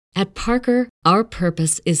At Parker, our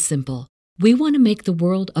purpose is simple. We want to make the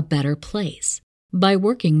world a better place by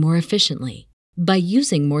working more efficiently, by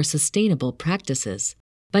using more sustainable practices,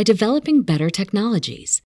 by developing better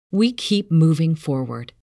technologies. We keep moving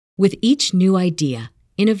forward. With each new idea,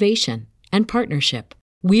 innovation, and partnership,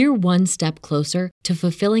 we're one step closer to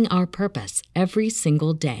fulfilling our purpose every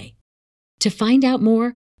single day. To find out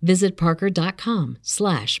more, visit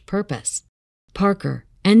parker.com/purpose. Parker,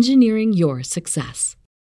 engineering your success.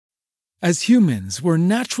 As humans, we're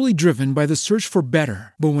naturally driven by the search for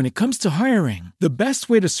better. But when it comes to hiring, the best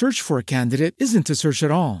way to search for a candidate isn't to search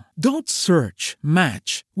at all. Don't search,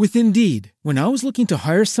 match with Indeed. When I was looking to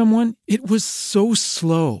hire someone, it was so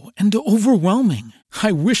slow and overwhelming.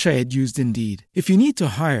 I wish I had used Indeed. If you need to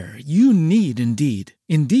hire, you need Indeed.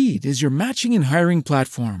 Indeed is your matching and hiring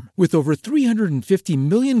platform with over 350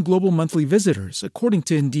 million global monthly visitors, according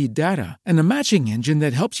to Indeed data, and a matching engine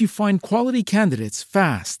that helps you find quality candidates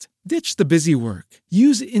fast. Ditch the busy work.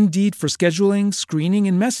 Use Indeed for scheduling, screening,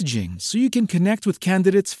 and messaging so you can connect with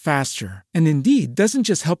candidates faster. And Indeed doesn't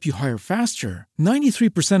just help you hire faster.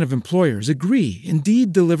 93% of employers agree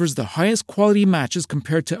Indeed delivers the highest quality matches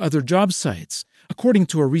compared to other job sites, according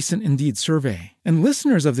to a recent Indeed survey. And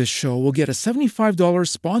listeners of this show will get a $75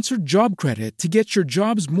 sponsored job credit to get your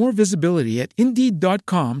jobs more visibility at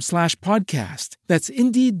Indeed.com/podcast. That's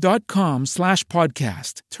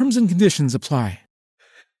Indeed.com/podcast. Terms and conditions apply.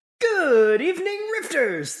 Good evening,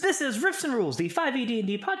 Rifters! This is Rifts and Rules, the 5e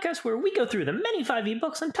D&D podcast where we go through the many 5e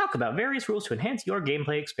books and talk about various rules to enhance your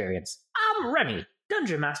gameplay experience. I'm Remy,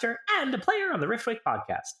 Dungeon Master, and a player on the Riftwake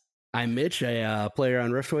podcast. I'm Mitch, a player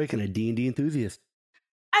on Riftwake and a D&D enthusiast.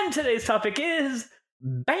 And today's topic is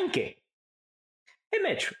banking. Hey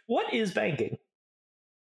Mitch, what is banking?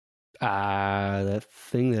 That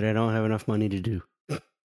thing that I don't have enough money to do.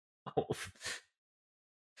 Oh.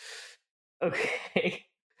 Okay.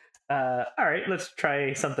 Alright, let's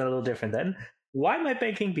try something a little different then. Why might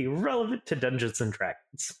banking be relevant to Dungeons &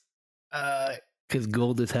 Dragons? Because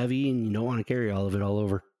gold is heavy and you don't want to carry all of it all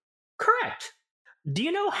over. Correct. Do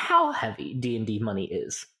you know how heavy D&D money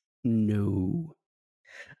is? No.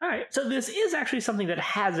 Alright, so this is actually something that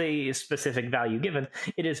has a specific value given.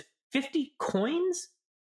 It is 50 coins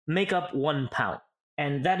make up 1 pound.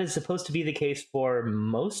 And that is supposed to be the case for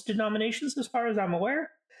most denominations as far as I'm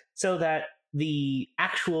aware. So that the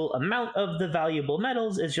actual amount of the valuable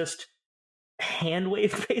metals is just hand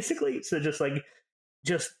waved, basically. So just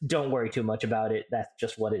don't worry too much about it. That's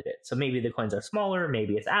just what it is. So maybe the coins are smaller,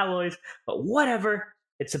 maybe it's alloys, but whatever.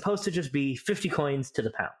 It's supposed to just be 50 coins to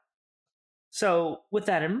the pound. So with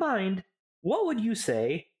that in mind, what would you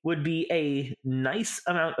say would be a nice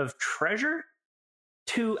amount of treasure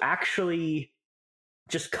to actually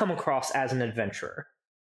just come across as an adventurer?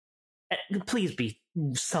 And please be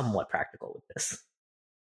somewhat practical with this.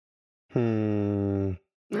 I don't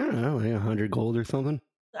know, like 100 gold or something.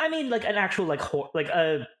 I mean, like an actual like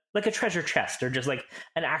a treasure chest, or just like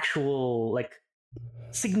an actual like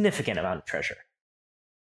significant amount of treasure.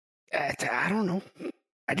 I don't know.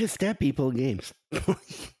 I just stab people in games.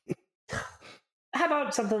 How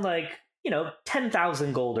about something like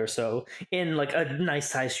 10,000 gold or so in like a nice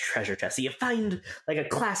sized treasure chest? So you find like a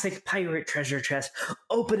classic pirate treasure chest,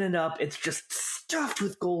 open it up, it's just stuffed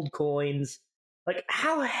with gold coins. Like,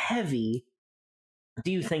 how heavy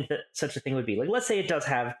do you think that such a thing would be? Like, let's say it does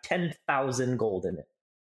have 10,000 gold in it.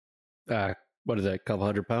 What is that, a couple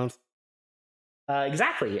 100 pounds?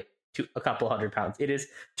 Exactly, a couple 100 pounds. It is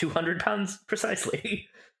 200 pounds precisely.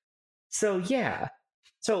 So yeah.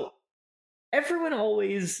 So everyone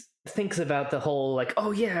always thinks about the whole like,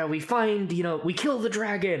 oh yeah, we find, we kill the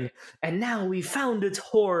dragon and now we found its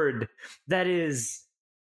hoard that is,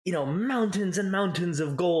 mountains and mountains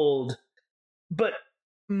of gold. But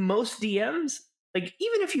most DMs, like,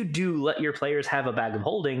 even if you do let your players have a bag of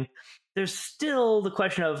holding, there's still the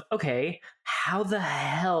question of, okay, how the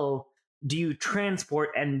hell do you transport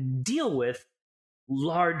and deal with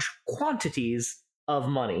large quantities of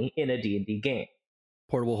money in a D&D game?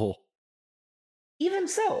 Portable hole. Even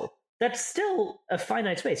so, that's still a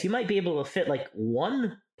finite space. You might be able to fit like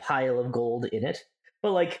one pile of gold in it,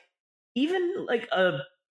 but like even like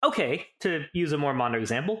okay, to use a more modern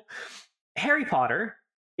example, Harry Potter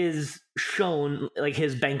is shown like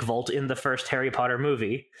his bank vault in the first Harry Potter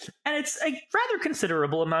movie, and it's a rather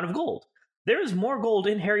considerable amount of gold. There is more gold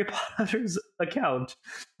in Harry Potter's account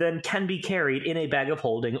than can be carried in a bag of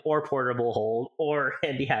holding or portable hold or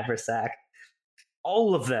handy haversack.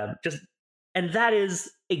 All of them just. And that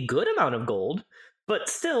is a good amount of gold, but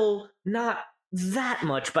still not that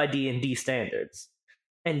much by D&D standards.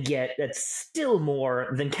 And yet, that's still more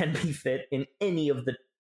than can be fit in any of the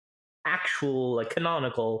actual, like,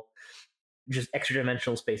 canonical, just extra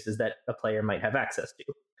dimensional spaces that a player might have access to.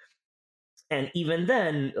 And even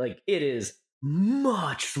then, like, it is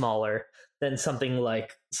much smaller than something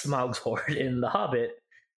like Smaug's Hoard in The Hobbit,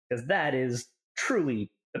 because that is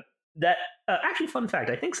truly that. Actually, fun fact: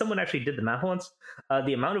 I think someone actually did the math once.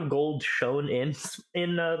 The amount of gold shown in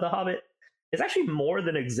The Hobbit is actually more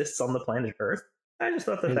than exists on the planet Earth. I just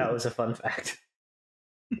thought that was a fun fact.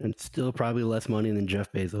 And still probably less money than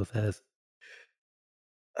Jeff Bezos has.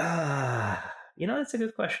 That's a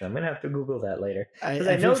good question. I'm gonna have to Google that later. I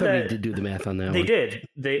know somebody that did do the math on that. They one. did.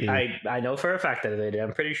 Yeah. I know for a fact that they did.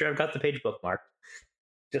 I'm pretty sure I've got the page bookmarked,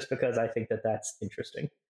 just because I think that that's interesting.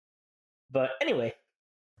 But anyway,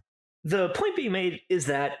 the point being made is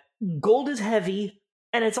that gold is heavy,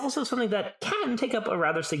 and it's also something that can take up a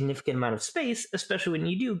rather significant amount of space, especially when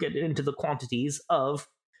you do get into the quantities of,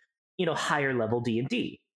 higher level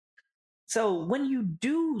D&D. So when you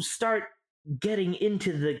do start getting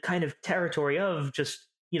into the kind of territory of just,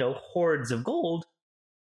 hoards of gold,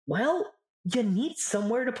 well, you need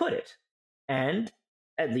somewhere to put it. And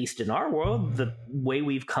at least in our world, the way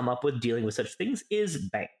we've come up with dealing with such things is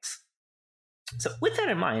banks. So with that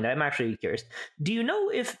in mind, I'm actually curious, do you know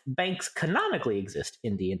if banks canonically exist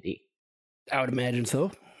in D&D? I would imagine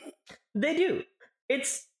so. They do.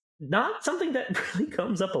 It's not something that really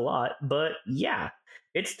comes up a lot, but yeah,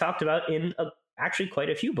 it's talked about in actually quite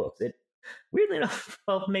a few books. It weirdly enough,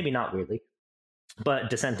 well, maybe not weirdly, but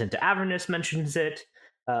Descent into Avernus mentions it.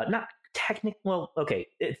 Not technical. Well, okay,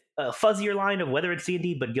 it's a fuzzier line of whether it's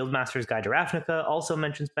D&D, but Guildmaster's Guide to Ravnica also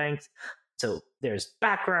mentions banks. So there's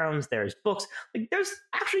backgrounds, there's books. Like, there's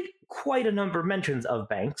actually quite a number of mentions of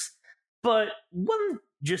banks. But one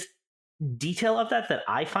just detail of that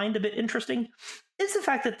I find a bit interesting is the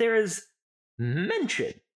fact that there is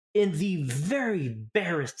mention in the very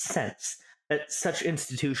barest sense that such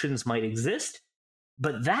institutions might exist,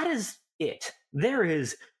 but that is it. There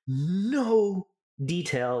is no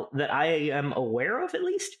detail that I am aware of, at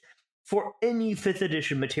least, for any 5th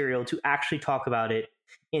edition material to actually talk about it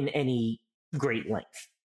in any great length.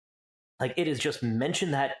 Like, it is just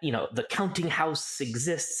mentioned that, the counting house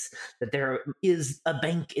exists, that there is a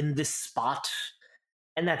bank in this spot,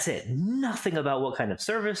 and that's it. Nothing about what kind of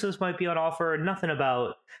services might be on offer, nothing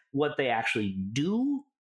about what they actually do.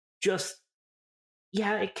 Just,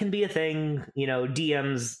 yeah, it can be a thing,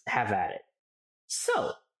 DMs have at it.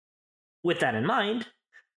 So, with that in mind,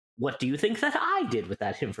 what do you think that I did with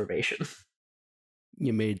that information?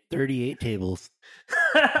 You made 38 tables.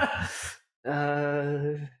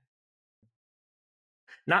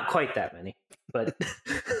 Not quite that many, but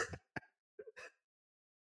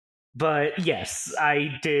but yes,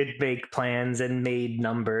 I did make plans and made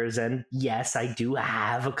numbers, and yes, I do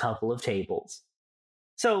have a couple of tables.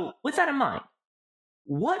 So with that in mind,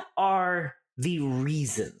 what are the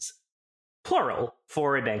reasons, plural,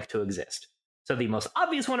 for a bank to exist? So the most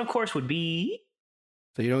obvious one, of course, would be...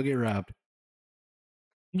 So you don't get robbed.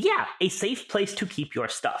 Yeah, a safe place to keep your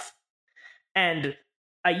stuff. And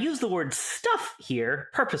I use the word stuff here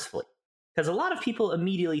purposefully, because a lot of people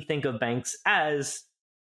immediately think of banks as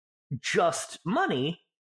just money,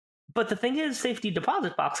 but the thing is, safety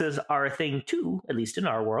deposit boxes are a thing too, at least in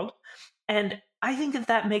our world, and I think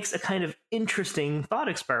that makes a kind of interesting thought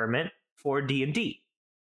experiment for D&D.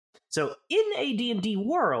 So in a D&D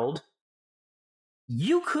world,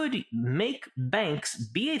 you could make banks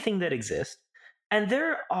be a thing that exists, and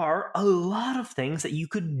there are a lot of things that you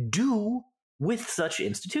could do with such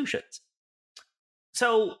institutions.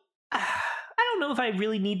 So, I don't know if I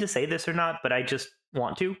really need to say this or not, but I just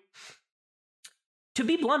want to. To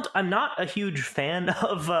be blunt, I'm not a huge fan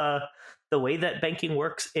of the way that banking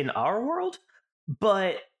works in our world,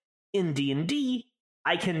 but in D&D,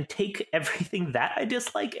 I can take everything that I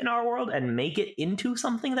dislike in our world and make it into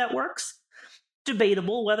something that works.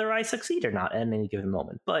 Debatable whether I succeed or not at any given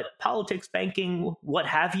moment, but politics, banking, what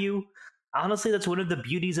have you, honestly, that's one of the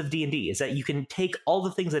beauties of D&D, is that you can take all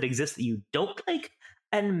the things that exist that you don't like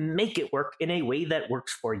and make it work in a way that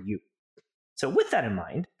works for you. So with that in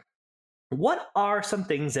mind, what are some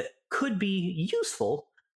things that could be useful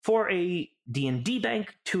for a D&D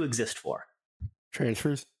bank to exist for?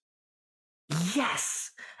 Transfers?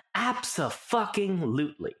 Yes,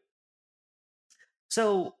 abso-fucking-lutely.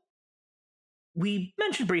 So we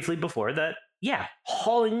mentioned briefly before that, yeah,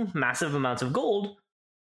 hauling massive amounts of gold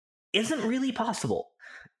isn't really possible,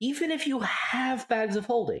 even if you have bags of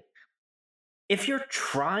holding. If you're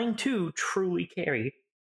trying to truly carry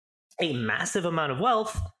a massive amount of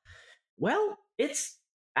wealth, well, it's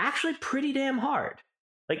actually pretty damn hard.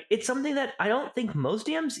 Like, it's something that I don't think most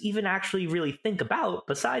DMs even actually really think about,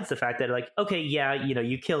 besides the fact that, like, okay, yeah,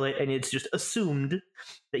 you kill it, and it's just assumed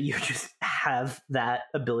that you just have that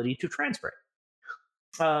ability to transfer it.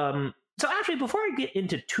 So actually, before I get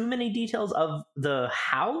into too many details of the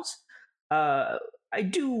hows, I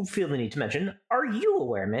do feel the need to mention, are you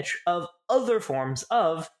aware, Mitch, of other forms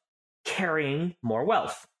of carrying more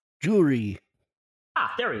wealth? Jewelry.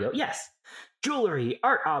 Ah, there we go. Yes. Jewelry,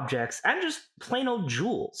 art objects, and just plain old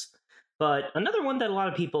jewels. But another one that a lot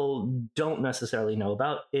of people don't necessarily know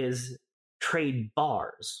about is trade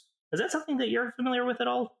bars. Is that something that you're familiar with at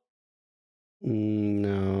all?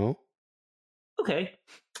 No. Okay.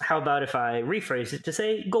 How about if I rephrase it to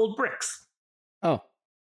say gold bricks? Oh.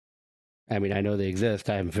 I mean, I know they exist.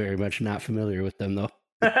 I'm very much not familiar with them, though.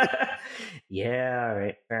 Yeah, all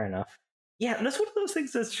right. Fair enough. Yeah, and that's one of those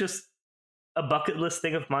things that's just a bucket list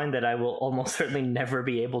thing of mine that I will almost certainly never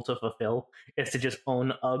be able to fulfill, is to just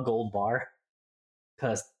own a gold bar.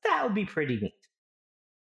 Because that would be pretty neat.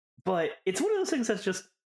 But it's one of those things that's just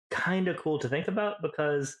kind of cool to think about,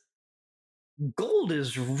 because gold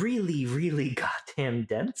is really, really goddamn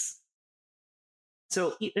dense.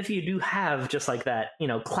 So if you do have just like that,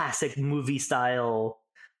 classic movie style,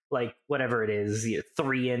 like whatever it is,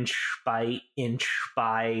 3-inch by inch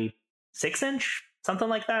by 6-inch, something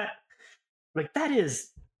like that, like that is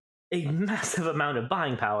a massive amount of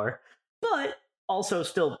buying power, but also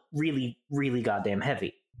still really, really goddamn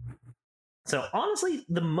heavy. So honestly,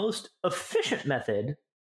 the most efficient method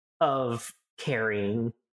of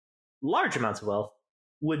carrying large amounts of wealth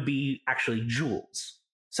would be actually jewels.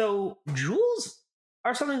 So jewels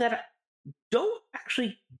are something that don't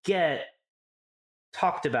actually get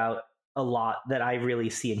talked about a lot, that I really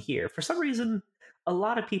see and hear. For some reason, a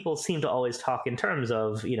lot of people seem to always talk in terms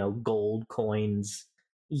of, gold, coins,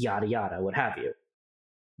 yada yada, what have you.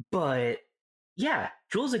 But yeah,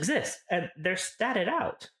 jewels exist and they're statted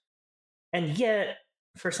out. And yet,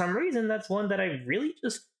 for some reason, that's one that I really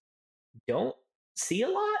just don't see a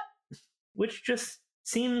lot, which just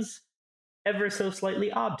seems ever so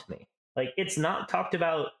slightly odd to me. Like, it's not talked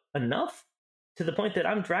about enough, to the point that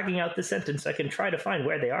I'm dragging out this sentence. I can try to find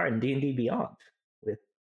where they are in D&D Beyond with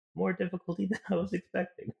more difficulty than I was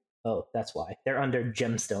expecting. Oh, that's why. They're under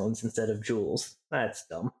gemstones instead of jewels. That's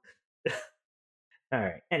dumb. All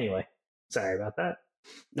right. Anyway, sorry about that.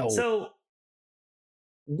 No. So,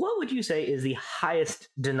 what would you say is the highest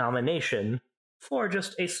denomination for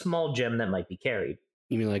just a small gem that might be carried?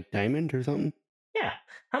 You mean like diamond or something? Yeah.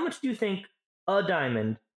 How much do you think a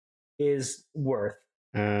diamond is worth?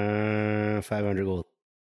 500 gold.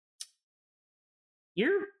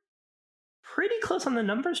 You're pretty close on the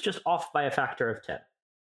numbers, just off by a factor of 10.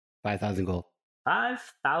 5,000 gold.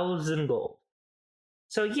 5,000 gold.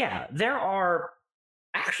 So yeah, there are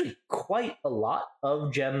actually quite a lot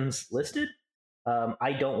of gems listed.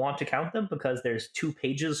 I don't want to count them because there's 2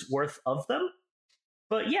 pages worth of them.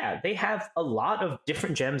 But yeah, they have a lot of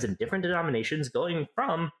different gems in different denominations, going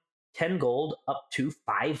from 10 gold up to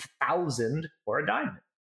 5,000 for a diamond.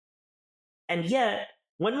 And yet,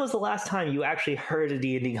 when was the last time you actually heard a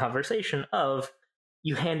D&D conversation of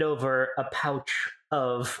you hand over a pouch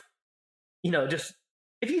of, just,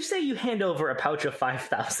 if you say you hand over a pouch of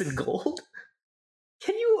 5,000 gold,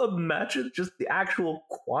 can you imagine just the actual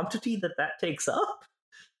quantity that takes up?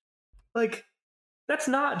 Like, that's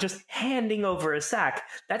not just handing over a sack.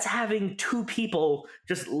 That's having 2 people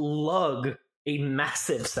just lug a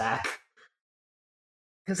massive sack.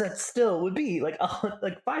 Because that still would be like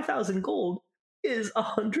 5,000 gold is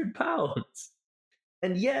 100 pounds.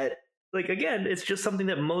 And yet, like, again, it's just something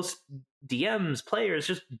that most DMs, players,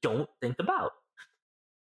 just don't think about.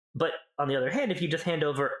 But on the other hand, if you just hand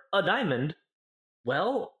over a diamond,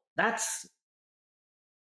 well, that's,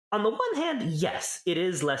 on the one hand, yes, it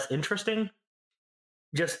is less interesting.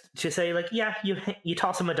 Just to say, like, yeah, you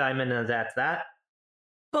toss him a diamond and that's that.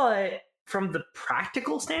 But from the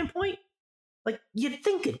practical standpoint, like, you'd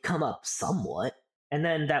think it'd come up somewhat. And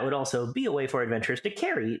then that would also be a way for adventurers to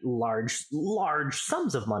carry large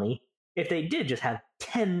sums of money. If they did just have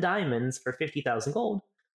 10 diamonds for 50,000 gold,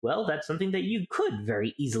 well, that's something that you could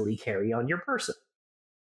very easily carry on your person.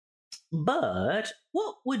 But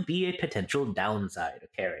what would be a potential downside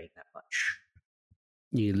of carrying that much?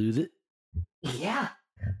 You lose it? Yeah.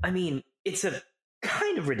 I mean, it's a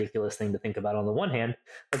kind of ridiculous thing to think about on the one hand,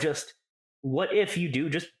 but just, what if you do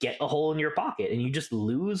just get a hole in your pocket and you just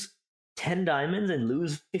lose 10 diamonds and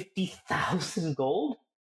lose 50,000 gold?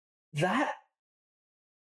 That,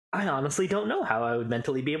 I honestly don't know how I would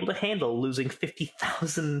mentally be able to handle losing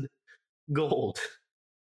 50,000 gold.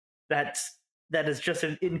 That is just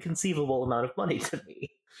an inconceivable amount of money to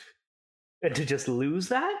me. And to just lose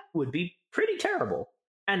that would be pretty terrible.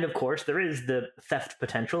 And of course, there is the theft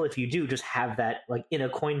potential. If you do just have that like in a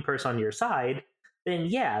coin purse on your side, then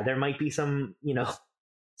yeah, there might be some,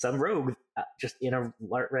 some rogue just in a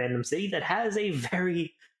random city that has a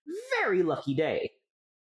very, very lucky day.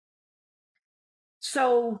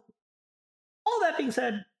 So, all that being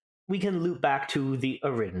said, we can loop back to the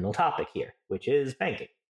original topic here, which is banking.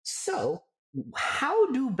 So,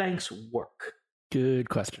 how do banks work? Good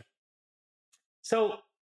question. So,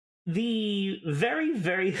 the very,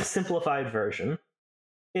 very simplified version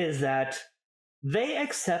is that they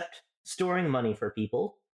accept storing money for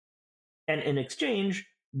people, and in exchange,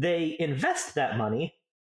 they invest that money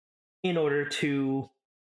in order to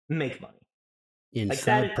make money. In Like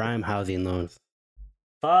subprime housing loans.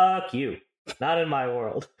 Fuck you. Not in my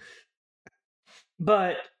world.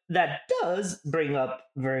 But that does bring up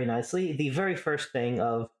very nicely the very first thing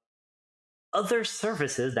of other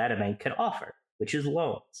services that a bank can offer, which is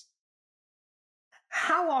loans.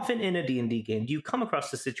 How often in a D&D game do you come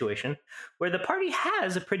across a situation where the party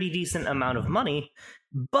has a pretty decent amount of money,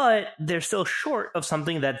 but they're still short of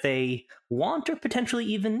something that they want or potentially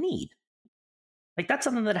even need? Like, that's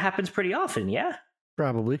something that happens pretty often, yeah?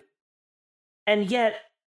 Probably. And yet,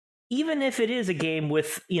 even if it is a game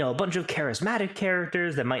with, a bunch of charismatic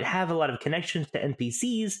characters that might have a lot of connections to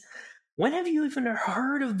NPCs, when have you even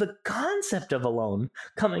heard of the concept of a loan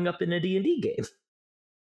coming up in a D&D game?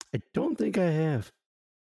 I don't think I have.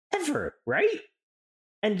 Ever, right?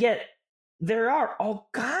 And yet, there are all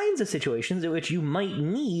kinds of situations in which you might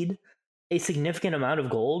need a significant amount of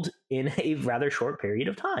gold in a rather short period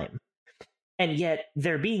of time. And yet,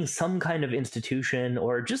 there being some kind of institution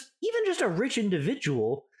or even just a rich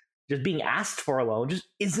individual just being asked for a loan just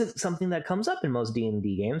isn't something that comes up in most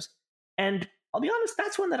D&D games. And I'll be honest,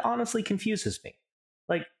 that's one that honestly confuses me.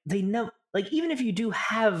 Like, they know, like, even if you do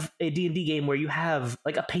have a D&D game where you have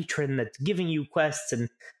like a patron that's giving you quests and,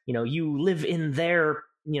 you live in their,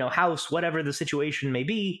 house, whatever the situation may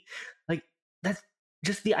be, like, that's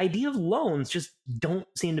just the idea of loans just don't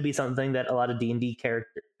seem to be something that a lot of D&D just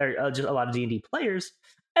a lot of D&D players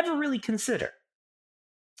ever really consider.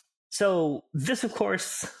 So this, of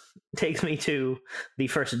course, takes me to the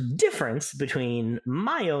first difference between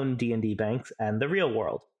my own D&D banks and the real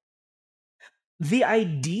world. The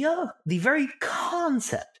idea, the very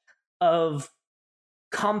concept of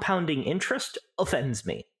compounding interest offends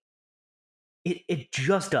me. It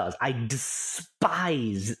just does. I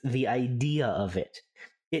despise the idea of it.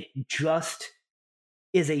 It just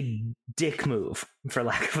is a dick move, for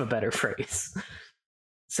lack of a better phrase.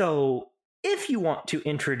 So, if you want to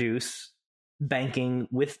introduce banking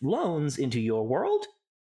with loans into your world,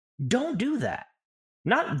 don't do that.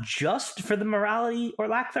 Not just for the morality or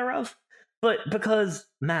lack thereof, but because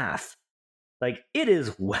math. Like, it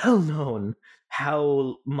is well known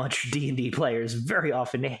how much D&D players very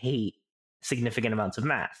often hate significant amounts of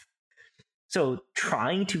math. So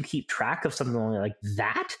trying to keep track of something like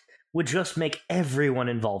that would just make everyone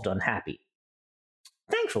involved unhappy.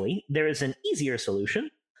 Thankfully, there is an easier solution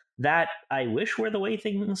that I wish were the way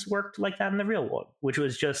things worked like that in the real world, which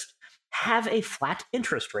was just have a flat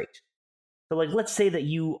interest rate. So, like, let's say that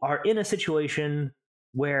you are in a situation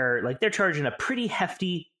where, like, they're charging a pretty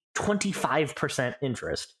hefty 25%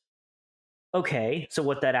 interest. Okay, so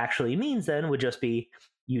what that actually means then would just be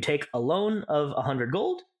you take a loan of 100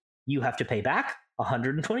 gold, you have to pay back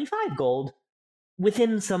 125 gold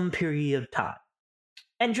within some period of time.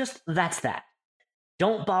 And just that's that.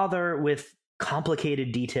 Don't bother with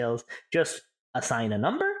complicated details. Just assign a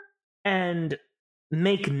number and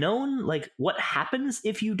make known like what happens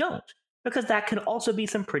if you don't. Because that could also be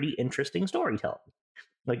some pretty interesting storytelling.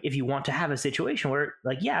 Like if you want to have a situation where,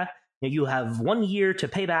 like, yeah, you have 1 year to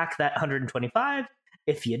pay back that 125.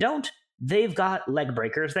 If you don't, they've got leg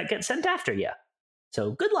breakers that get sent after you.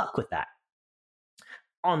 So good luck with that.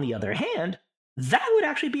 On the other hand, that would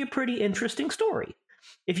actually be a pretty interesting story.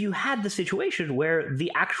 If you had the situation where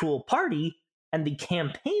the actual party and the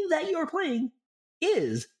campaign that you're playing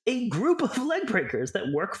is a group of leg breakers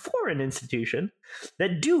that work for an institution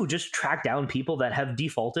that do just track down people that have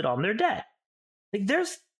defaulted on their debt. Like,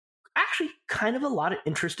 there's actually kind of a lot of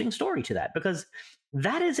interesting story to that, because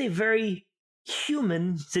that is a very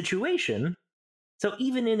human situation. So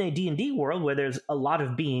even in a D&D world where there's a lot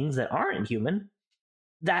of beings that aren't human,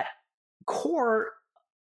 that core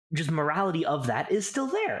just morality of that is still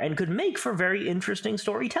there and could make for very interesting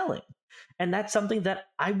storytelling. And that's something that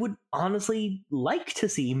I would honestly like to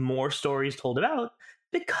see more stories told about,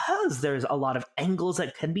 because there's a lot of angles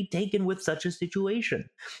that can be taken with such a situation.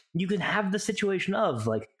 You can have the situation of,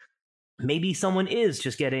 like, maybe someone is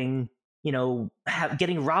just getting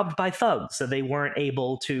getting robbed by thugs, so they weren't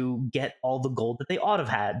able to get all the gold that they ought to have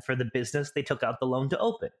had for the business they took out the loan to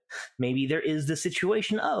open. Maybe there is the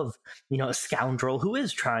situation of, a scoundrel who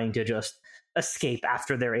is trying to just escape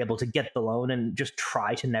after they're able to get the loan and just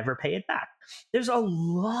try to never pay it back. There's a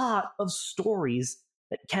lot of stories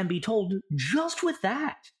that can be told just with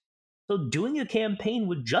that. So doing a campaign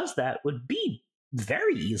with just that would be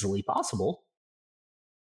very easily possible.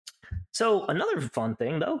 So another fun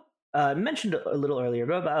thing, though, I mentioned a little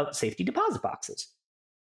earlier about safety deposit boxes.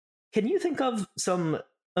 Can you think of some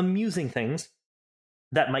amusing things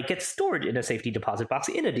that might get stored in a safety deposit box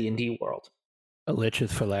in a D&D world? A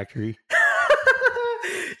Lich's phylactery.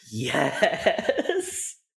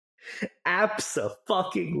 Yes!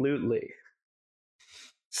 Abso-fucking-lutely.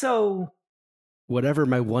 So... whatever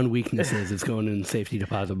my one weakness is going in the safety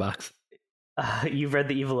deposit box. You've read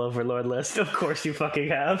the Evil Overlord list. Of course you fucking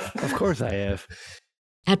have. Of course I have.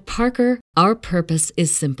 At Parker, our purpose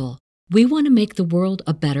is simple. We want to make the world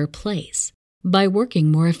a better place by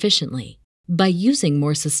working more efficiently, by using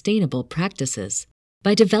more sustainable practices,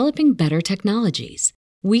 by developing better technologies.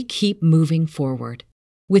 We keep moving forward.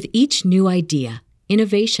 With each new idea,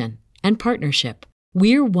 innovation, and partnership,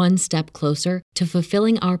 we're one step closer to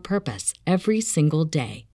fulfilling our purpose every single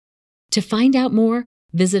day. To find out more,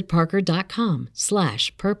 visit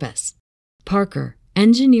parker.com/purpose. Parker,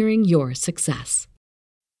 engineering your success.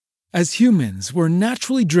 As humans, we're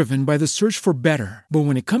naturally driven by the search for better. But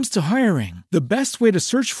when it comes to hiring, the best way to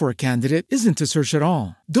search for a candidate isn't to search at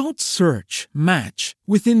all. Don't search, match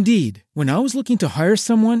with Indeed. When I was looking to hire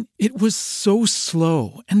someone, it was so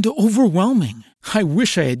slow and overwhelming. I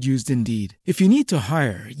wish I had used Indeed. If you need to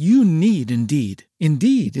hire, you need Indeed.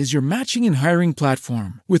 Indeed is your matching and hiring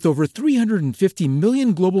platform with over 350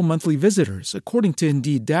 million global monthly visitors, according to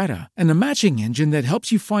Indeed data, and a matching engine that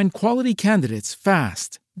helps you find quality candidates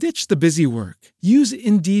fast. Ditch the busy work. Use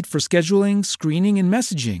Indeed for scheduling, screening, and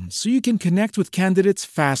messaging so you can connect with candidates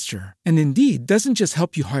faster. And Indeed doesn't just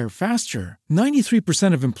help you hire faster.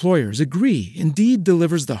 93% of employers agree Indeed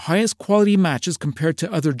delivers the highest quality matches compared to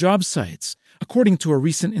other job sites, according to a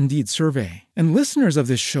recent Indeed survey. And listeners of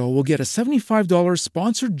this show will get a $75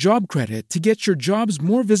 sponsored job credit to get your jobs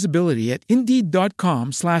more visibility at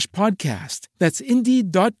Indeed.com/podcast. That's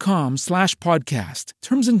Indeed.com/podcast.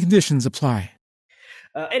 Terms and conditions apply.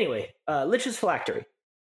 Anyway, Lich's phylactery.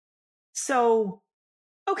 So,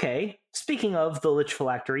 okay, speaking of the Lich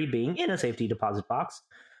phylactery being in a safety deposit box,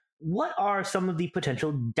 what are some of the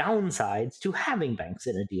potential downsides to having banks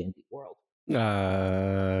in a D&D world?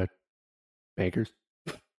 Bankers.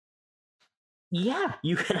 Yeah,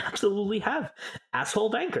 you can absolutely have asshole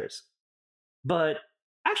bankers. But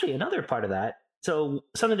actually, another part of that, so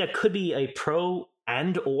something that could be a pro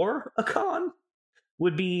and or a con,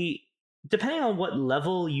 would be, depending on what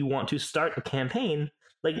level you want to start a campaign,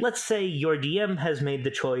 like let's say your DM has made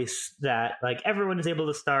the choice that like everyone is able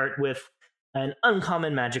to start with an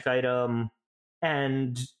uncommon magic item,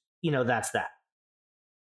 and that's that.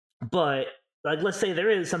 But like let's say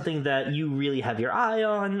there is something that you really have your eye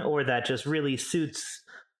on, or that just really suits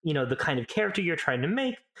the kind of character you're trying to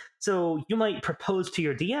make. So you might propose to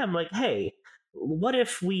your DM like, hey, what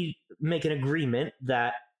if we make an agreement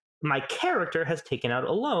that my character has taken out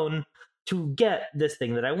a loan to get this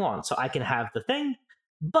thing that I want, so I can have the thing,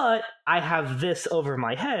 but I have this over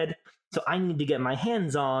my head, so I need to get my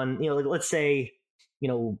hands on, like let's say,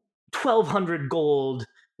 1,200 gold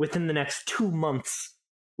within the next 2 months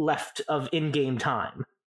left of in-game time.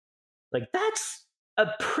 Like, that's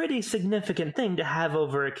a pretty significant thing to have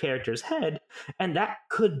over a character's head, and that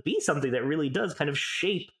could be something that really does kind of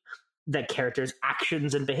shape that character's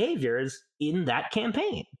actions and behaviors in that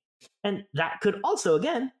campaign. And that could also,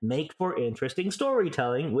 again, make for interesting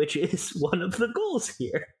storytelling, which is one of the goals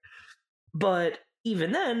here. But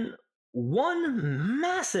even then, one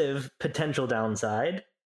massive potential downside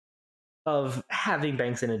of having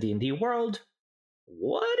banks in a D&D world,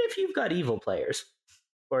 what if you've got evil players?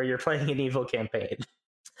 Or you're playing an evil campaign?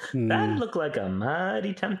 That'd look like a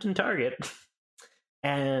mighty tempting target.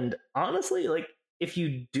 And honestly, like, if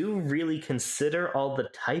you do really consider all the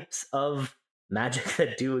types of magic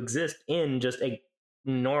that do exist in just a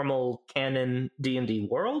normal canon D&D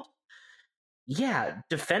world, yeah,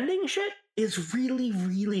 defending shit is really,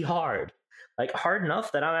 really hard. Like, hard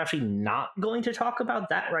enough that I'm actually not going to talk about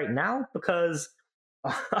that right now, because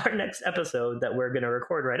our next episode that we're going to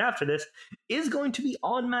record right after this is going to be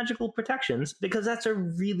on magical protections, because that's a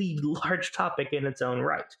really large topic in its own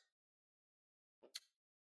right.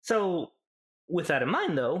 So, with that in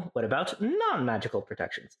mind, though, what about non-magical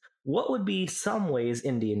protections? What would be some ways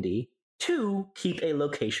in D&D to keep a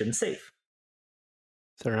location safe?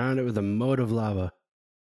 Surround it with a moat of lava.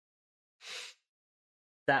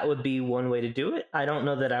 That would be one way to do it. I don't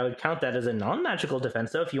know that I would count that as a non-magical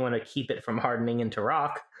defense, though, if you want to keep it from hardening into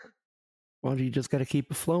rock. Well, you just got to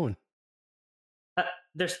keep it flowing.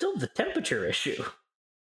 There's still the temperature issue.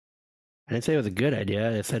 I didn't say it was a good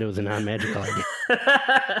idea. I said it was a non-magical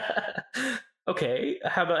idea. Okay,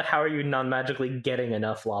 how are you non-magically getting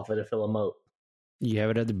enough lava to fill a moat? You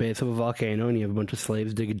have it at the base of a volcano, and you have a bunch of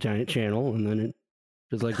slaves dig a giant channel, and then it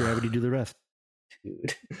just like gravity do the rest.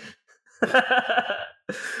 Dude.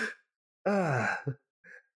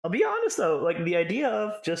 I'll be honest though, like the idea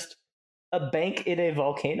of just a bank in a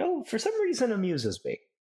volcano for some reason amuses me.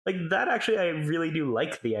 Like that actually I really do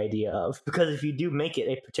like the idea of, because if you do make it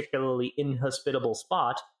a particularly inhospitable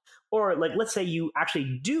spot, or like let's say you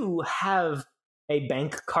actually do have a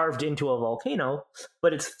bank carved into a volcano,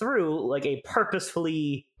 but it's through like a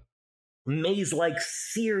purposefully maze-like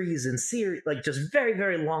series, like just very,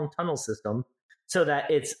 very long tunnel system, so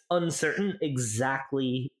that it's uncertain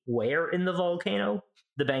exactly where in the volcano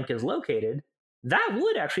the bank is located, that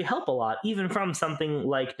would actually help a lot, even from something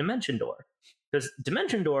like Dimension Door. Because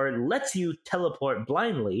Dimension Door lets you teleport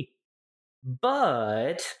blindly,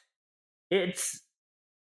 but its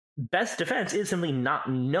best defense is simply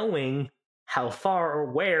not knowing how far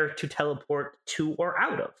or where to teleport to or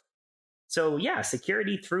out of. So yeah,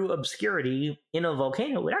 security through obscurity in a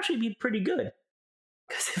volcano would actually be pretty good.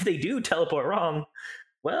 Because if they do teleport wrong,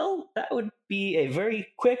 well, that would be a very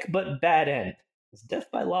quick but bad end.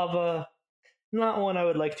 Death by lava, not one I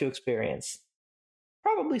would like to experience.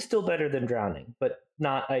 Probably still better than drowning, but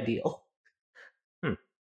not ideal. I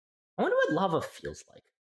wonder what lava feels like.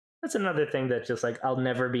 That's another thing that just like I'll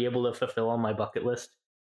never be able to fulfill on my bucket list.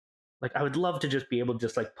 Like I would love to just be able to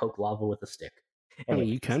just like poke lava with a stick. Anyway,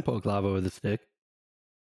 you can poke lava with a stick.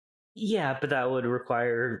 Yeah, but that would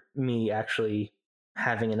require me actually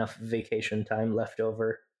having enough vacation time left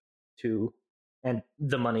over and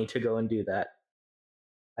the money to go and do that.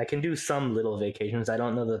 I can do some little vacations. I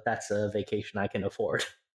don't know that that's a vacation I can afford.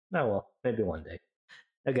 Oh well, maybe one day.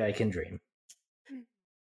 A guy can dream.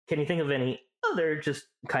 Can you think of any other just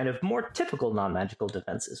kind of more typical non-magical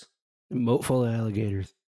defenses? A moat full of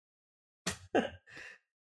alligators.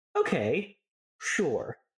 Okay,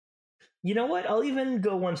 sure. You know what? I'll even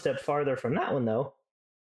go one step farther from that one, though.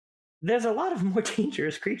 There's a lot of more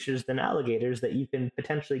dangerous creatures than alligators that you can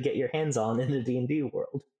potentially get your hands on in the D&D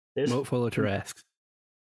world. There's moat full of Tarrasques.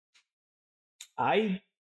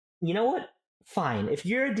 You know what? Fine. If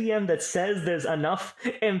you're a DM that says there's enough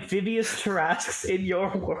amphibious Tarrasques in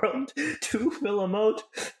your world to fill a moat,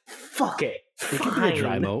 fuck it. It could be a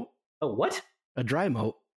dry moat. Oh, what? A dry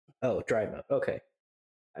moat. Oh, dry moat. Okay.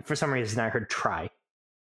 For some reason, I heard try.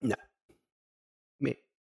 No. Me.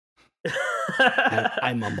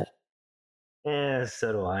 I mumble. Yeah,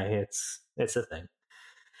 so do I. It's a thing.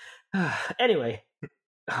 Anyway.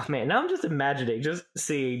 Oh, man, now I'm just imagining, just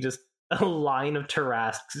seeing just a line of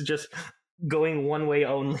Tarrasques just going one way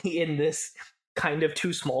only in this kind of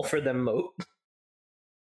too small for them moat.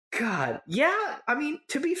 God, yeah, I mean,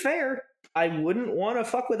 to be fair, I wouldn't want to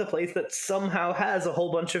fuck with a place that somehow has a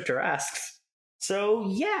whole bunch of Tarrasques. So,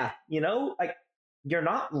 yeah, you're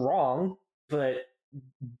not wrong, but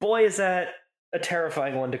boy, is that a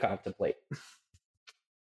terrifying one to contemplate.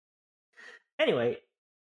 Anyway,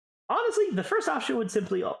 honestly, the first option would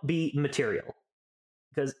simply be material.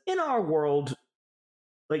 Because in our world,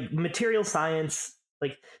 like material science,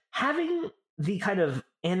 like having the kind of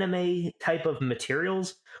anime type of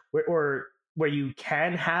materials where you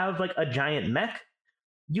can have like a giant mech,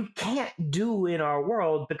 you can't do in our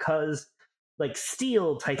world because like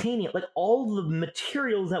steel, titanium, like all the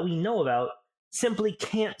materials that we know about simply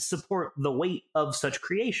can't support the weight of such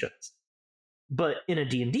creations. But in a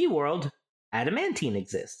D&D world, adamantine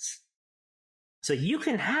exists. So you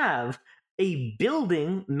can have a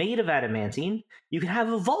building made of adamantine, you can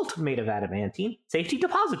have a vault made of adamantine, safety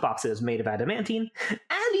deposit boxes made of adamantine,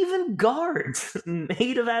 and even guards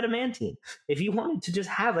made of adamantine. If you wanted to just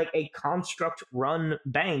have like a construct run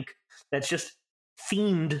bank that's just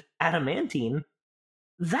themed adamantine,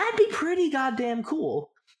 that'd be pretty goddamn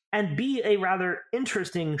cool and be a rather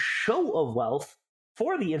interesting show of wealth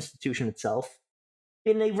for the institution itself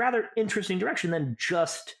in a rather interesting direction than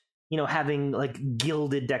just having like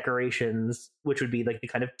gilded decorations, which would be like the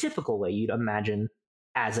kind of typical way you'd imagine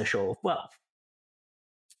as a show of wealth.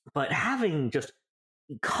 But having just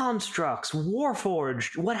constructs,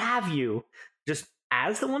 Warforged, what have you, just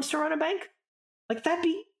as the ones to run a bank, like that'd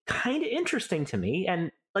be kind of interesting to me. And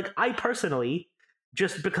like I personally,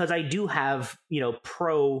 just because I do have,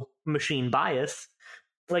 pro machine bias,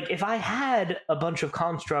 like if I had a bunch of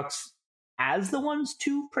constructs as the ones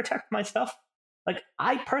to protect my stuff. Like,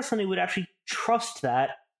 I personally would actually trust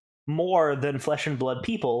that more than flesh and blood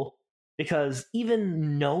people, because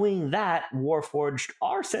even knowing that Warforged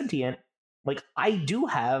are sentient, like, I do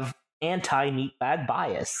have anti-meatbag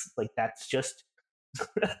bias. Like, that's just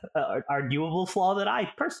an arguable flaw that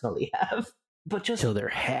I personally have. But just Till they're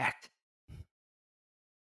hacked.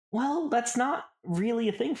 well, that's not really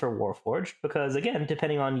a thing for Warforged, because again,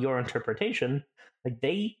 depending on your interpretation, like,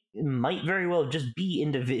 they might very well just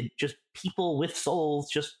be just people with souls,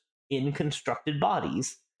 just in constructed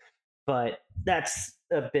bodies. But that's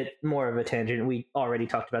a bit more of a tangent. We already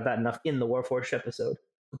talked about that enough in the Warforged episode.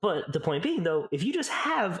 But the point being, though, if you just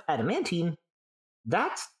have adamantine,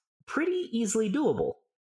 that's pretty easily doable.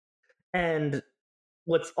 And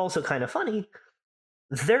what's also kind of funny,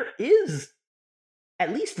 there is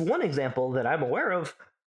at least one example that I'm aware of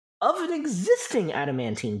an existing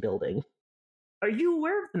adamantine building. Are you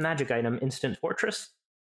aware of the magic item Instant Fortress?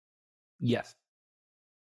 Yes.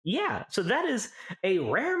 Yeah, so that is a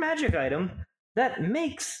rare magic item that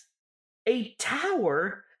makes a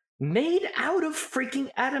tower made out of freaking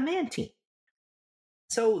adamantine.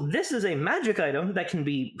 So this is a magic item that can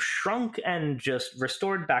be shrunk and just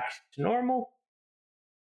restored back to normal.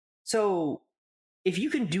 So if you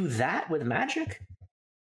can do that with magic,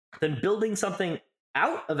 then building something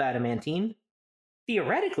out of adamantine,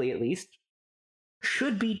 theoretically at least,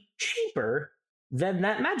 should be cheaper than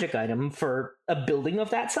that magic item for a building of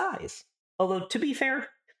that size. Although, to be fair,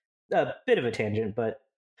 a bit of a tangent, but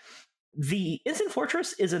the Instant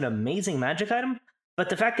Fortress is an amazing magic item, but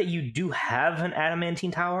the fact that you do have an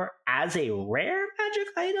adamantine tower as a rare magic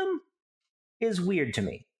item is weird to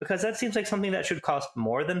me, because that seems like something that should cost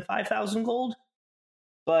more than 5,000 gold,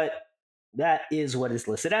 but that is what it's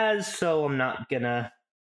listed as, so I'm not gonna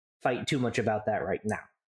fight too much about that right now.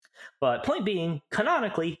 But point being,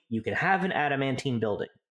 canonically, you can have an adamantine building.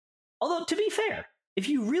 Although, to be fair, if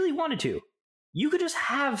you really wanted to, you could just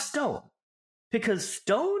have stone, because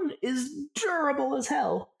stone is durable as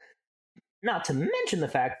hell. Not to mention the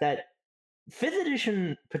fact that 5th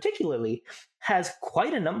edition particularly has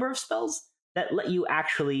quite a number of spells that let you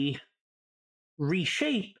actually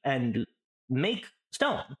reshape and make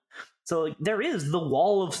stone. So there is the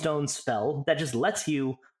Wall of Stone spell that just lets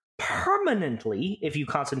you permanently, if you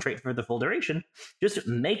concentrate for the full duration, just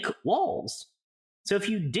make walls. So if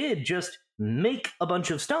you did just make a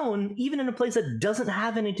bunch of stone, even in a place that doesn't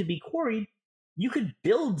have any to be quarried, you could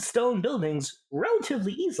build stone buildings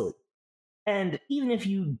relatively easily. And even if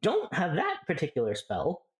you don't have that particular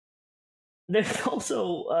spell, there's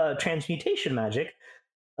also transmutation magic.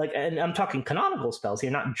 Like, and I'm talking canonical spells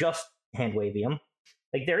here, not just Handwavium.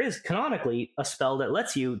 Like, there is canonically a spell that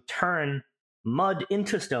lets you turn mud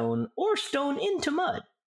into stone or stone into mud.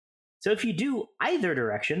 So if you do either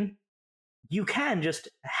direction, you can just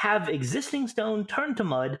have existing stone turn to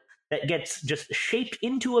mud that gets just shaped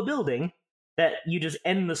into a building that you just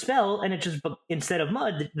end the spell, and it just, instead of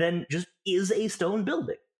mud, then just is a stone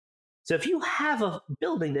building. So if you have a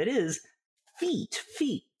building that is feet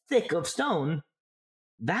thick of stone,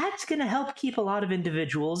 that's going to help keep a lot of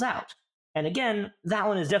individuals out. And again, that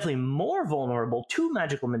one is definitely more vulnerable to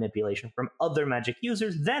magical manipulation from other magic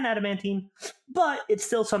users than adamantine, but it's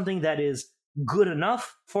still something that is good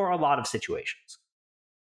enough for a lot of situations.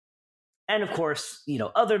 And of course,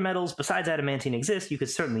 other metals besides adamantine exist. You could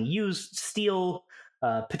certainly use steel,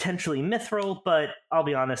 potentially mithril, but I'll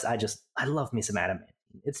be honest, I love me some adamantine.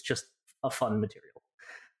 It's just a fun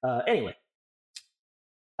material. Anyway,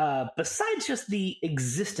 besides just the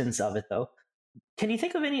existence of it, though, can you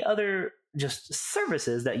think of any other just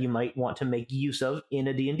services that you might want to make use of in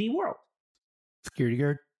a D&D world? Security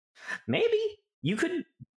guard? Maybe you could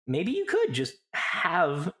just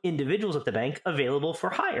have individuals at the bank available for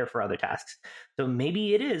hire for other tasks. So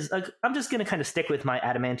maybe it is, like, I'm just going to kind of stick with my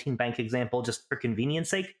adamantine bank example just for convenience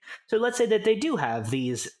sake. So let's say that they do have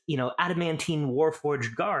these, adamantine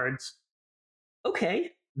warforged guards.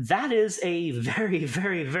 Okay, that is a very,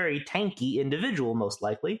 very, very tanky individual, most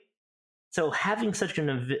likely. So having such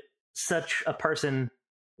a person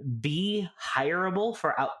be hireable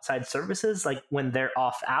for outside services, like when they're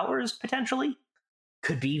off hours, potentially,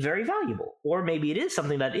 could be very valuable. Or maybe it is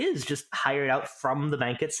something that is just hired out from the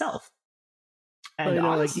bank itself. And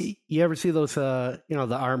like you ever see those, the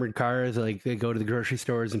armored cars, like they go to the grocery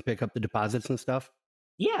stores and pick up the deposits and stuff?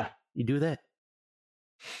 Yeah. You do that?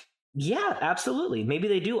 Yeah, absolutely. Maybe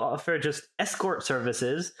they do offer just escort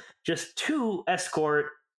services just to escort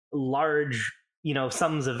large,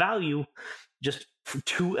 sums of value just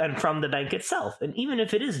to and from the bank itself. And even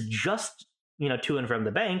if it is just, to and from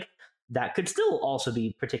the bank, that could still also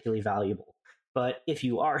be particularly valuable. But if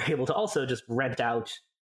you are able to also just rent out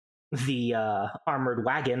the armored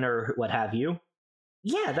wagon or what have you,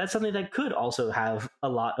 yeah, that's something that could also have a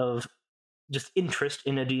lot of just interest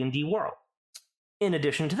in a D&D world. In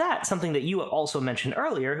addition to that, something that you also mentioned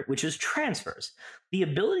earlier, which is transfers. The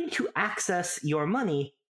ability to access your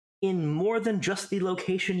money in more than just the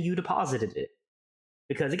location you deposited it.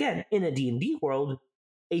 Because again, in a D&D world,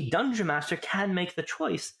 a dungeon master can make the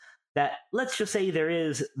choice that, let's just say there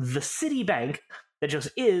is the city bank that just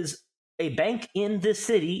is a bank in this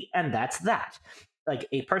city, and that's that. Like,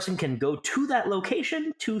 a person can go to that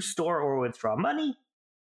location to store or withdraw money,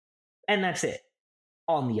 and that's it.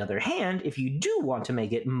 On the other hand, if you do want to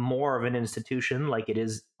make it more of an institution like it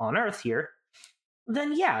is on Earth here,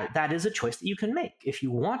 then yeah, that is a choice that you can make. If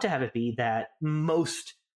you want to have it be that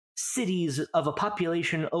most cities of a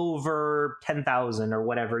population over 10,000 or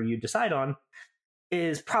whatever you decide on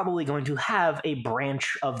is probably going to have a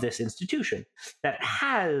branch of this institution that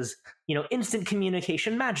has, instant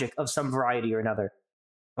communication magic of some variety or another.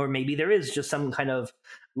 Or maybe there is just some kind of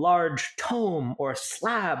large tome or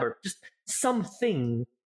slab or just something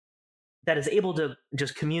that is able to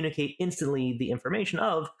just communicate instantly the information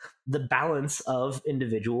of the balance of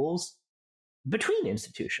individuals between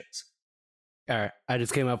institutions. All right, I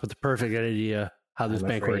just came up with the perfect idea how this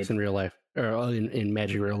bank works in real life, or in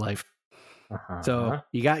Magic Real Life. So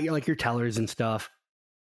you got your tellers and stuff,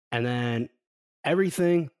 and then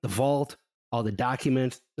everything, the vault, all the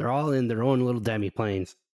documents, they're all in their own little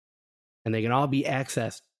demi-planes, and they can all be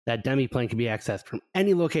accessed. That demi-plane can be accessed from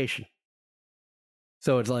any location.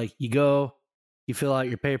 So it's like you go, you fill out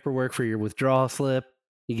your paperwork for your withdrawal slip,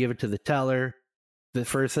 you give it to the teller. The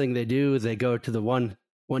first thing they do is they go to the one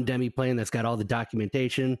demi-plane that's got all the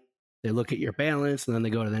documentation. They look at your balance, and then they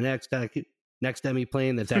go to the next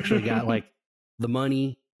demi-plane that's actually got the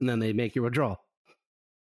money, and then they make your withdrawal.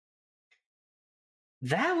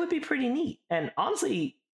 That would be pretty neat. And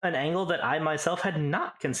honestly, an angle that I myself had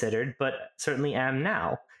not considered, but certainly am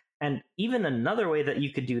now. And even another way that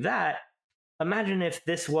you could do that, imagine if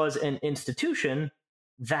this was an institution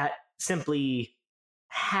that simply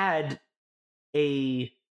had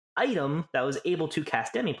a item that was able to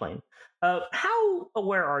cast Demiplane. How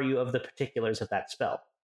aware are you of the particulars of that spell?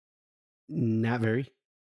 Not very.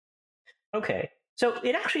 Okay, so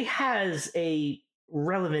it actually has a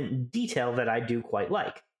relevant detail that I do quite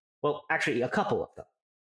like. Well, actually, a couple of them.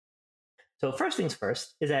 So first things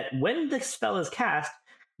first is that when the spell is cast,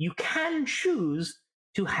 you can choose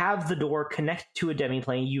to have the door connect to a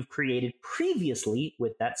demiplane you've created previously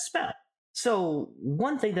with that spell. So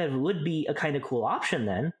one thing that would be a kind of cool option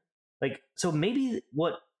then, so maybe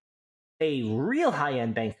what a real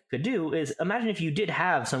high-end bank could do is imagine if you did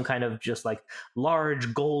have some kind of just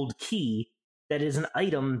large gold key that is an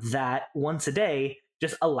item that once a day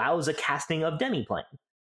just allows a casting of demiplane.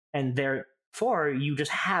 And therefore, you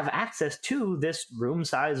just have access to this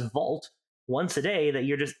room-size vault once a day that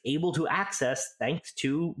you're just able to access thanks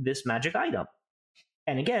to this magic item.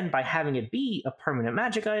 And again, by having it be a permanent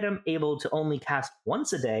magic item, able to only cast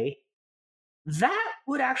once a day, that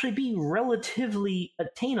would actually be relatively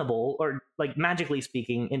attainable, or magically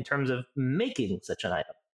speaking, in terms of making such an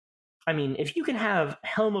item. I mean, if you can have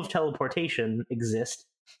Helm of Teleportation exist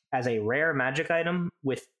as a rare magic item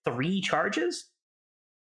with 3 charges,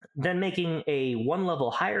 then making a 1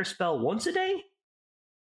 level higher spell once a day,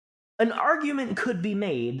 an argument could be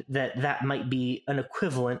made that that might be an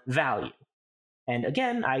equivalent value. And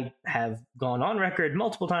again, I have gone on record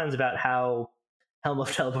multiple times about how Helm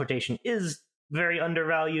of Teleportation is very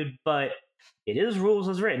undervalued, but it is rules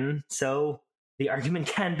as written, so the argument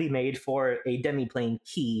can be made for a demiplane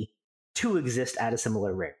key to exist at a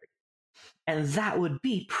similar rarity. And that would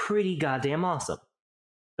be pretty goddamn awesome.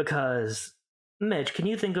 Because, Mitch, can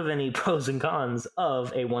you think of any pros and cons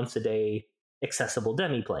of a once-a-day accessible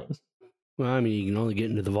demiplane? Well, I mean, you can only get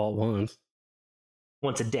into the vault once.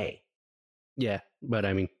 Once a day. Yeah, but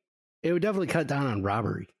I mean, it would definitely cut down on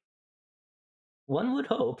robbery. One would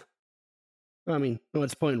hope. I mean,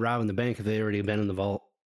 what's the point in robbing the bank if they already been in the vault?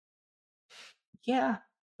 Yeah,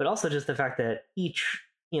 but also just the fact that each,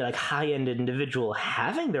 high-end individual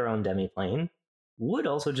having their own demiplane would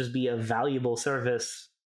also just be a valuable service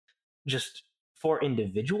just for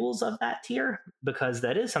individuals of that tier, because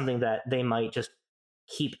that is something that they might just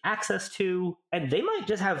keep access to, and they might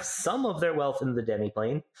just have some of their wealth in the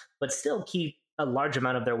demiplane, but still keep a large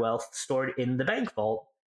amount of their wealth stored in the bank vault,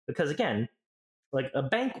 because again, a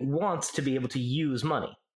bank wants to be able to use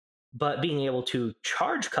money, but being able to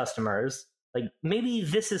charge customers, maybe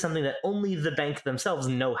this is something that only the bank themselves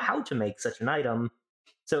know how to make such an item,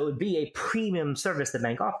 So it would be a premium service the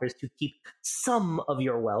bank offers to keep some of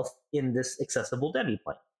your wealth in this accessible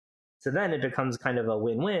demi-plane. So then it becomes kind of a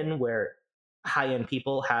win-win where high-end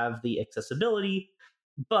people have the accessibility,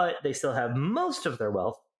 but they still have most of their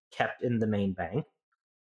wealth kept in the main bank.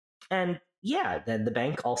 And yeah, then the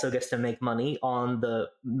bank also gets to make money on the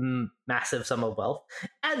massive sum of wealth,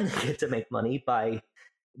 and they get to make money by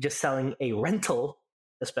just selling a rental,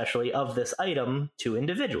 especially of this item, to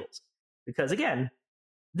individuals. Because again,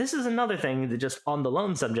 this is another thing that just on the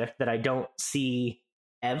loan subject that I don't see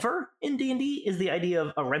ever in D&D is the idea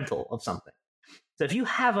of a rental of something. So if you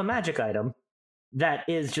have a magic item that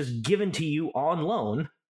is just given to you on loan,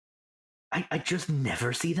 I just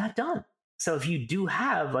never see that done. So if you do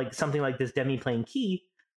have like something like this demi-plane key,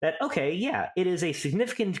 that, okay, yeah, it is a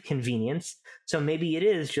significant convenience. So maybe it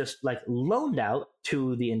is just like loaned out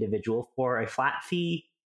to the individual for a flat fee.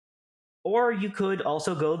 Or you could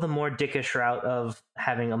also go the more dickish route of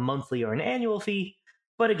having a monthly or an annual fee.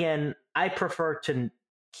 But again, I prefer to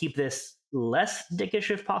keep this less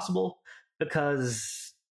dickish if possible,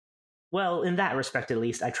 because, well, in that respect at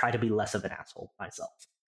least, I try to be less of an asshole myself.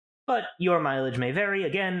 But your mileage may vary.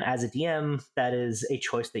 Again, as a DM, that is a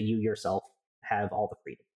choice that you yourself have all the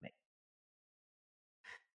freedom to make.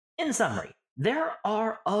 In summary, there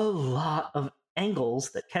are a lot of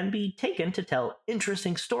angles that can be taken to tell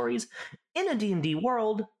interesting stories in a D&D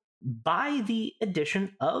world by the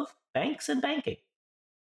addition of banks and banking.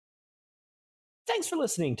 Thanks for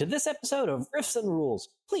listening to this episode of Riffs and Rules.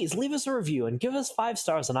 Please leave us a review and give us 5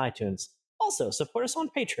 stars on iTunes. Also, support us on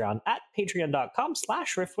Patreon at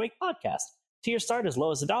patreon.com/riftwakepodcast. Tier start as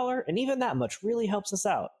low as $1, and even that much really helps us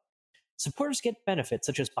out. Supporters get benefits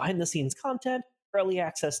such as behind-the-scenes content, early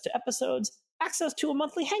access to episodes, access to a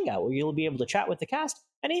monthly hangout where you'll be able to chat with the cast,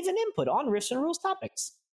 and even input on Riffs and Rules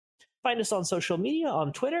topics. Find us on social media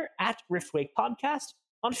on Twitter at RiftWakePodcast,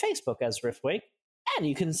 on Facebook as Riftwake, and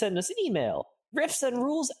you can send us an email,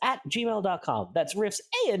 riffsandrules@gmail.com. That's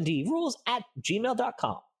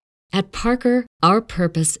riffsandrules@gmail.com. At Parker, our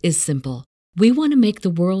purpose is simple. We want to make the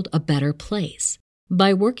world a better place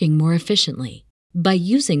by working more efficiently, by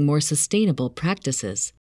using more sustainable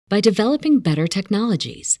practices, by developing better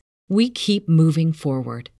technologies. We keep moving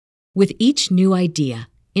forward. With each new idea,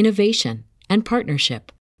 innovation, and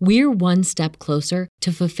partnership, we're one step closer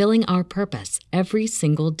to fulfilling our purpose every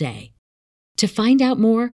single day. To find out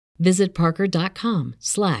more, visit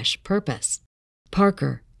parker.com/purpose.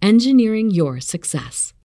 Parker, engineering your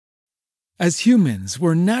success. As humans,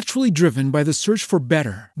 we're naturally driven by the search for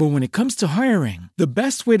better. But when it comes to hiring, the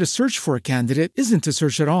best way to search for a candidate isn't to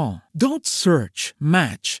search at all. Don't search,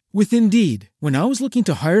 match with Indeed. When I was looking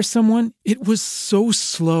to hire someone, it was so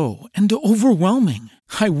slow and overwhelming.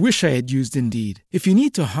 I wish I had used Indeed. If you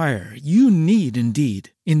need to hire, you need Indeed.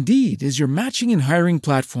 Indeed is your matching and hiring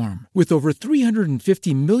platform with over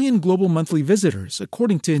 350 million global monthly visitors,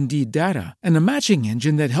 according to Indeed data, and a matching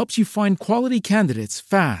engine that helps you find quality candidates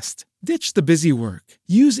fast. Ditch the busy work.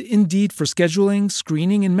 Use Indeed for scheduling,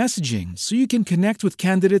 screening, and messaging so you can connect with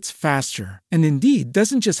candidates faster. And Indeed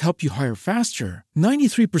doesn't just help you hire faster.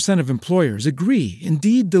 93% of employers agree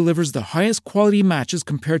Indeed delivers the highest quality matches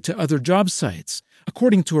compared to other job sites,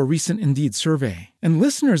 according to a recent Indeed survey. And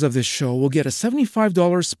listeners of this show will get a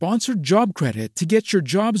 $75 sponsored job credit to get your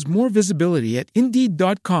jobs more visibility at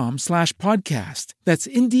Indeed.com/podcast. That's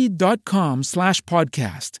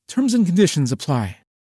Indeed.com/podcast. Terms and conditions apply.